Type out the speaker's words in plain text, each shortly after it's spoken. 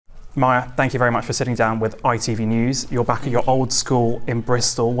Maya, thank you very much for sitting down with ITV News. You're back at your old school in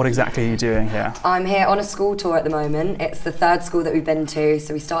Bristol. What exactly are you doing here? I'm here on a school tour at the moment. It's the third school that we've been to.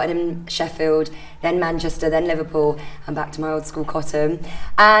 So we started in Sheffield, then Manchester, then Liverpool, and back to my old school, Cotton.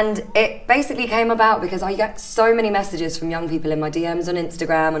 And it basically came about because I get so many messages from young people in my DMs on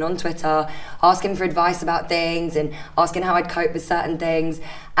Instagram and on Twitter, asking for advice about things and asking how I'd cope with certain things.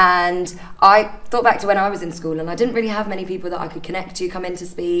 And I thought back to when I was in school, and I didn't really have many people that I could connect to come in to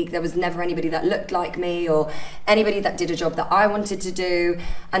speak. There was never anybody that looked like me or anybody that did a job that I wanted to do.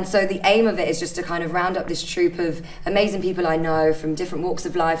 And so the aim of it is just to kind of round up this troupe of amazing people I know from different walks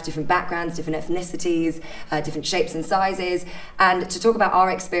of life, different backgrounds, different ethnicities, different shapes and sizes, and to talk about our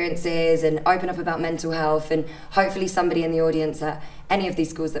experiences and open up about mental health. And hopefully somebody in the audience at any of these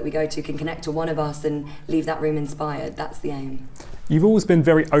schools that we go to can connect to one of us and leave that room inspired. That's the aim. You've always been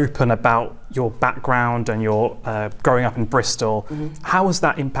very open about your background and your growing up in Bristol. How has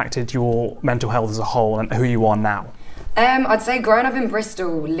that impacted your mental health as a whole and who you are now? I'd say growing up in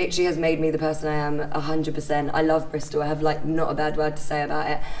Bristol literally has made me the person I am 100%. I love Bristol. I have like not a bad word to say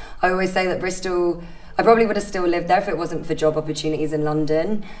about it. I always say that Bristol, I probably would have still lived there if it wasn't for job opportunities in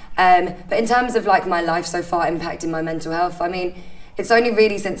London. But in terms of like my life so far impacting my mental health, I mean, it's only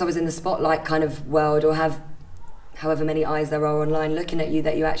really since I was in the spotlight kind of world, or have however many eyes there are online looking at you,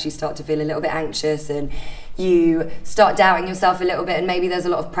 that you actually start to feel a little bit anxious and you start doubting yourself a little bit, and maybe there's a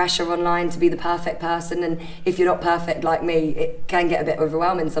lot of pressure online to be the perfect person, and if you're not perfect like me, it can get a bit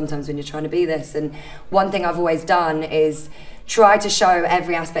overwhelming sometimes when you're trying to be this. And one thing I've always done is try to show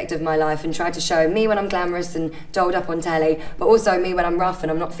every aspect of my life and try to show me when I'm glamorous and dolled up on telly, but also me when I'm rough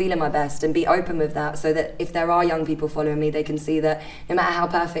and I'm not feeling my best, and be open with that so that if there are young people following me, they can see that no matter how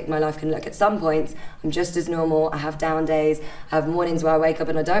perfect my life can look at some points, I'm just as normal. I have down days, I have mornings where I wake up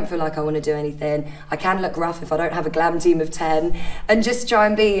and I don't feel like I want to do anything. I can look rough if I don't have a glam team of 10, and just try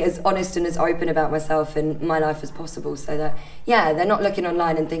and be as honest and as open about myself and my life as possible, so that, yeah, they're not looking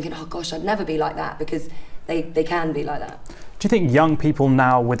online and thinking, oh gosh, I'd never be like that, because they can be like that. Do you think young people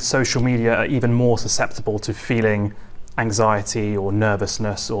now with social media are even more susceptible to feeling anxiety or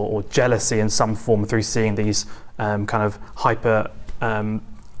nervousness or jealousy in some form through seeing these kind of hyper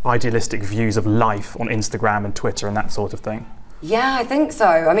idealistic views of life on Instagram and Twitter and that sort of thing? Yeah, I think so.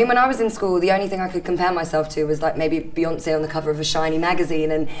 I mean, when I was in school, the only thing I could compare myself to was like maybe Beyonce on the cover of a shiny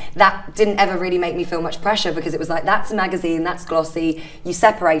magazine, and that didn't ever really make me feel much pressure, because it was like, that's a magazine, that's glossy, you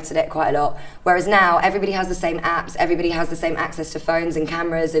separated it quite a lot. Whereas now, everybody has the same apps, everybody has the same access to phones and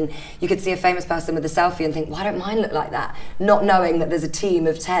cameras, and you could see a famous person with a selfie and think, why don't mine look like that? Not knowing that there's a team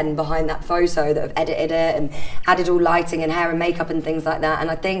of 10 behind that photo that have edited it and added all lighting and hair and makeup and things like that.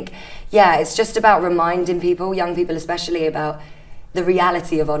 And I think, yeah, it's just about reminding people, young people especially, about the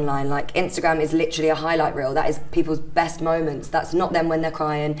reality of online. Like, Instagram is literally a highlight reel. That is people's best moments. That's not them when they're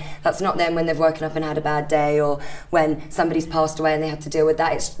crying. That's not them when they've woken up and had a bad day, or when somebody's passed away and they had to deal with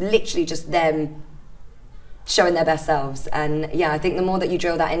that. It's literally just them showing their best selves. And yeah, I think the more that you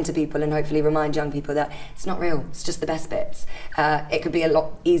drill that into people and hopefully remind young people that it's not real, it's just the best bits, it could be a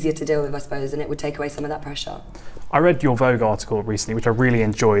lot easier to deal with, I suppose, and it would take away some of that pressure. I read your Vogue article recently, which I really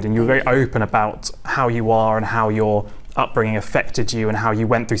enjoyed, and you were very open about how you are and how your upbringing affected you and how you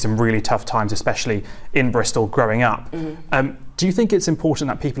went through some really tough times, especially in Bristol growing up. Do you think it's important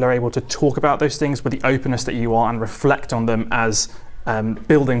that people are able to talk about those things with the openness that you are and reflect on them as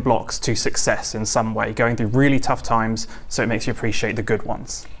building blocks to success in some way, going through really tough times so it makes you appreciate the good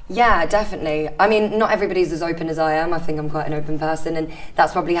ones? Yeah, definitely. I mean, not everybody's as open as I am. I think I'm quite an open person, and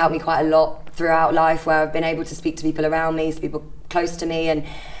that's probably helped me quite a lot throughout life, where I've been able to speak to people around me, to people close to me, and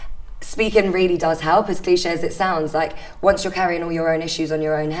speaking really does help, as cliche as it sounds. Like, once you're carrying all your own issues on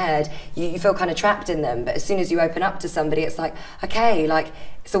your own head, you feel kind of trapped in them, but as soon as you open up to somebody, it's like, okay, like,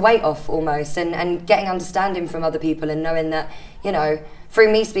 it's a weight off almost, and getting understanding from other people, and knowing that, you know, through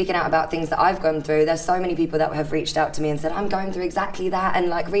me speaking out about things that I've gone through, there's so many people that have reached out to me and said, I'm going through exactly that, and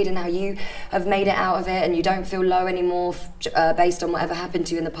like reading how you have made it out of it and you don't feel low anymore based on whatever happened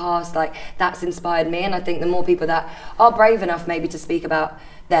to you in the past, like, that's inspired me. And I think the more people that are brave enough maybe to speak about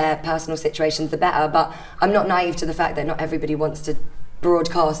their personal situations, the better. But I'm not naive to the fact that not everybody wants to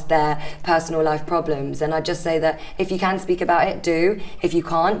broadcast their personal life problems, and I just say that if you can speak about it, do. If you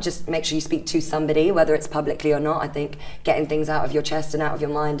can't, just make sure you speak to somebody, whether it's publicly or not. I think getting things out of your chest and out of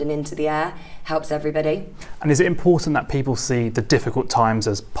your mind and into the air helps everybody. And is it important that people see the difficult times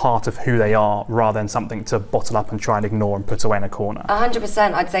as part of who they are, rather than something to bottle up and try and ignore and put away in a corner?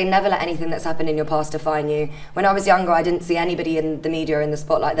 100%. I'd say never let anything that's happened in your past define you. When I was younger, I didn't see anybody in the media or in the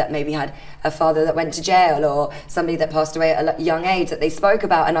spotlight that maybe had a father that went to jail or somebody that passed away at a young age that they spoke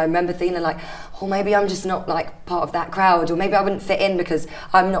about, and I remember feeling like, oh, maybe I'm just not like part of that crowd, or maybe I wouldn't fit in because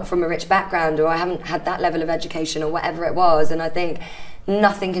I'm not from a rich background, or I haven't had that level of education, or whatever it was. And I think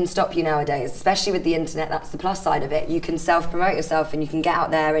nothing can stop you nowadays, especially with the internet. That's the plus side of it. You can self-promote yourself, and you can get out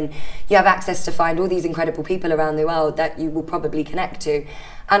there, and you have access to find all these incredible people around the world that you will probably connect to.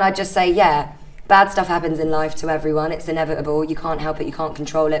 And I just say, yeah, bad stuff happens in life to everyone. It's inevitable. You can't help it, you can't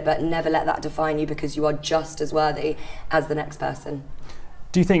control it, but never let that define you, because you are just as worthy as the next person.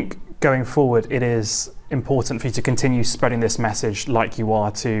 Do you think going forward it is important for you to continue spreading this message like you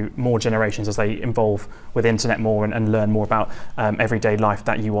are to more generations as they evolve with the internet more and learn more about everyday life,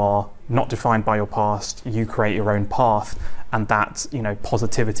 that you are not defined by your past, you create your own path, and that, you know,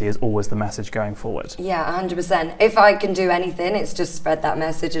 positivity is always the message going forward? Yeah, 100%. If I can do anything, it's just spread that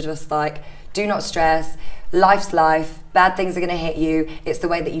message of just like, do not stress, life's life, bad things are going to hit you, it's the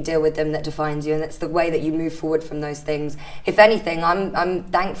way that you deal with them that defines you, and it's the way that you move forward from those things. If anything, I'm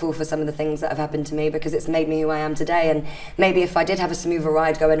thankful for some of the things that have happened to me, because it's made me who I am today. And maybe if I did have a smoother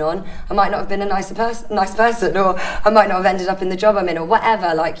ride going on, I might not have been a nice person, or I might not have ended up in the job I'm in, or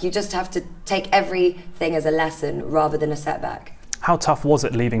whatever. Like, you just have to take everything as a lesson rather than a setback. How tough was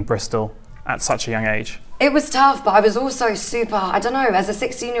it leaving Bristol at such a young age? It was tough, but I was also super, I don't know, as a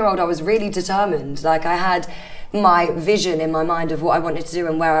 16-year-old, I was really determined. Like, I had my vision in my mind of what I wanted to do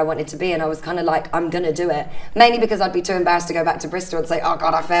and where I wanted to be, and I was kind of like, I'm gonna do it. Mainly because I'd be too embarrassed to go back to Bristol and say, oh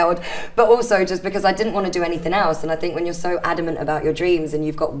God, I failed. But also just because I didn't want to do anything else. And I think when you're so adamant about your dreams and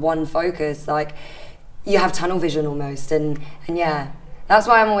you've got one focus, like, you have tunnel vision almost. And yeah. That's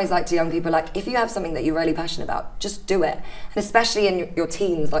why I'm always like to young people, like, if you have something that you're really passionate about, just do it. And especially in your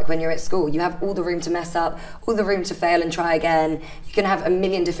teens, like when you're at school, you have all the room to mess up, all the room to fail and try again. You can have a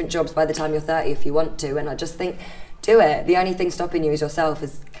million different jobs by the time you're 30 if you want to. And I just think, do it. The only thing stopping you is yourself,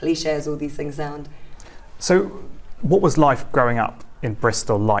 as cliche as all these things sound. So what was life growing up in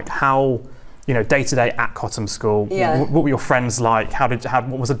Bristol like? How, you know, day to day at Cottam School? Yeah. What were your friends like?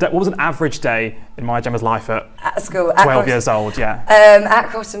 What was an average day in Maya Jama's life at school? 12 years old, yeah. At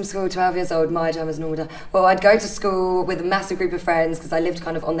Cottam School, 12 years old, Maya Jama's normal day. Well, I'd go to school with a massive group of friends, because I lived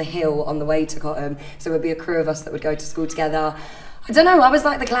kind of on the hill on the way to Cottam, so it would be a crew of us that would go to school together. I don't know, I was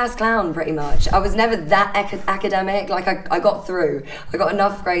like the class clown pretty much. I was never that academic. Like, I got through. I got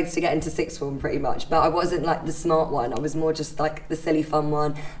enough grades to get into sixth form pretty much, but I wasn't like the smart one. I was more just like the silly fun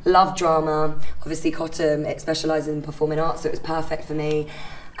one. Loved drama. Obviously Cottam, it specialises in performing arts, so it was perfect for me.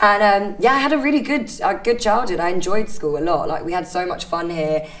 And yeah, I had a really good childhood. I enjoyed school a lot. Like, we had so much fun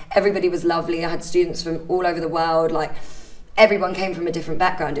here. Everybody was lovely. I had students from all over the world. Like, everyone came from a different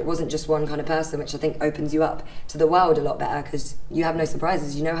background. It wasn't just one kind of person, which I think opens you up to the world a lot better, because you have no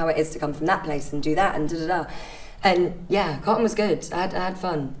surprises. You know how it is to come from that place and do that and da-da-da. And yeah, Cottam was good. I had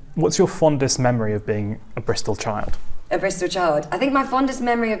fun. What's your fondest memory of being a Bristol child? A Bristol child? I think my fondest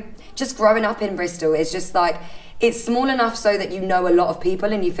memory of just growing up in Bristol is just like, it's small enough so that you know a lot of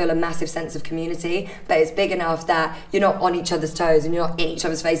people and you feel a massive sense of community, but it's big enough that you're not on each other's toes and you're not in each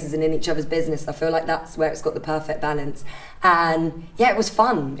other's faces and in each other's business. I feel like that's where it's got the perfect balance. And yeah, it was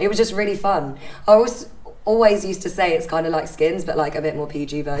fun. It was just really fun. I always used to say it's kind of like Skins, but like a bit more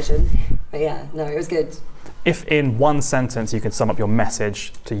PG version. But yeah, no, it was good. If in one sentence you could sum up your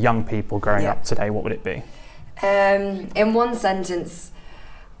message to young people growing up today, what would it be? In one sentence,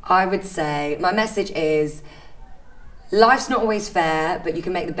 I would say my message is, life's not always fair, but you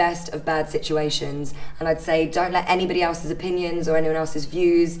can make the best of bad situations. And I'd say, don't let anybody else's opinions or anyone else's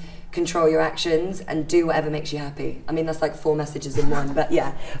views control your actions, and do whatever makes you happy. I mean, that's like 4 messages in one, but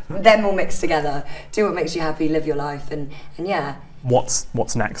yeah, them all mixed together. Do what makes you happy, live your life, and yeah. What's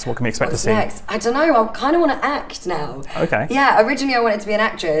next? What can we expect to see? What's next? I don't know. I kind of want to act now. Okay. Yeah, originally I wanted to be an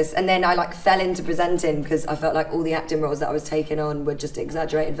actress, and then I like fell into presenting because I felt like all the acting roles that I was taking on were just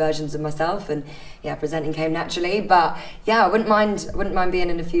exaggerated versions of myself, and yeah, presenting came naturally. But yeah, I wouldn't mind being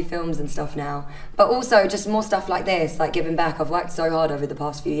in a few films and stuff now. But also just more stuff like this, like giving back. I've worked so hard over the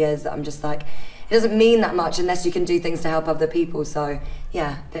past few years that I'm just like, it doesn't mean that much unless you can do things to help other people. So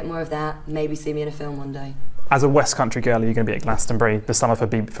yeah, a bit more of that. Maybe see me in a film one day. As a West Country girl, are you going to be at Glastonbury this summer for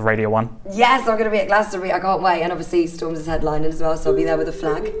Radio 1? Yes, I'm going to be at Glastonbury. I can't wait. And obviously Storms is headlining as well, so I'll be there with a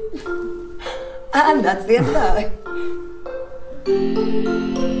flag. And that's the end of that.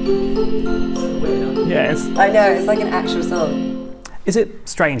 Yes. I know, it's like an actual song. Is it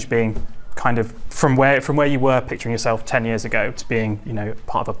strange being kind of from where you were picturing yourself 10 years ago to being, you know,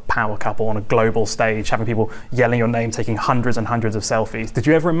 part of a power couple on a global stage, having people yelling your name, taking hundreds and hundreds of selfies? Did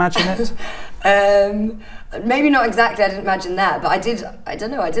you ever imagine it? Maybe not exactly, I didn't imagine that, but I did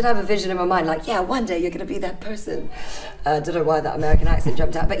have a vision in my mind, like, yeah, one day you're going to be that person. I don't know why that American accent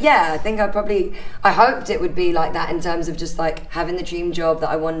jumped out, but yeah, I think I hoped it would be like that in terms of just like having the dream job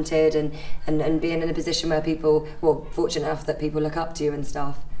that I wanted and being in a position where people, well, fortunate enough that people look up to you and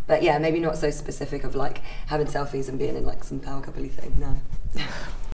stuff. But yeah, maybe not so specific of like having selfies and being in like some power couple-y thing, no.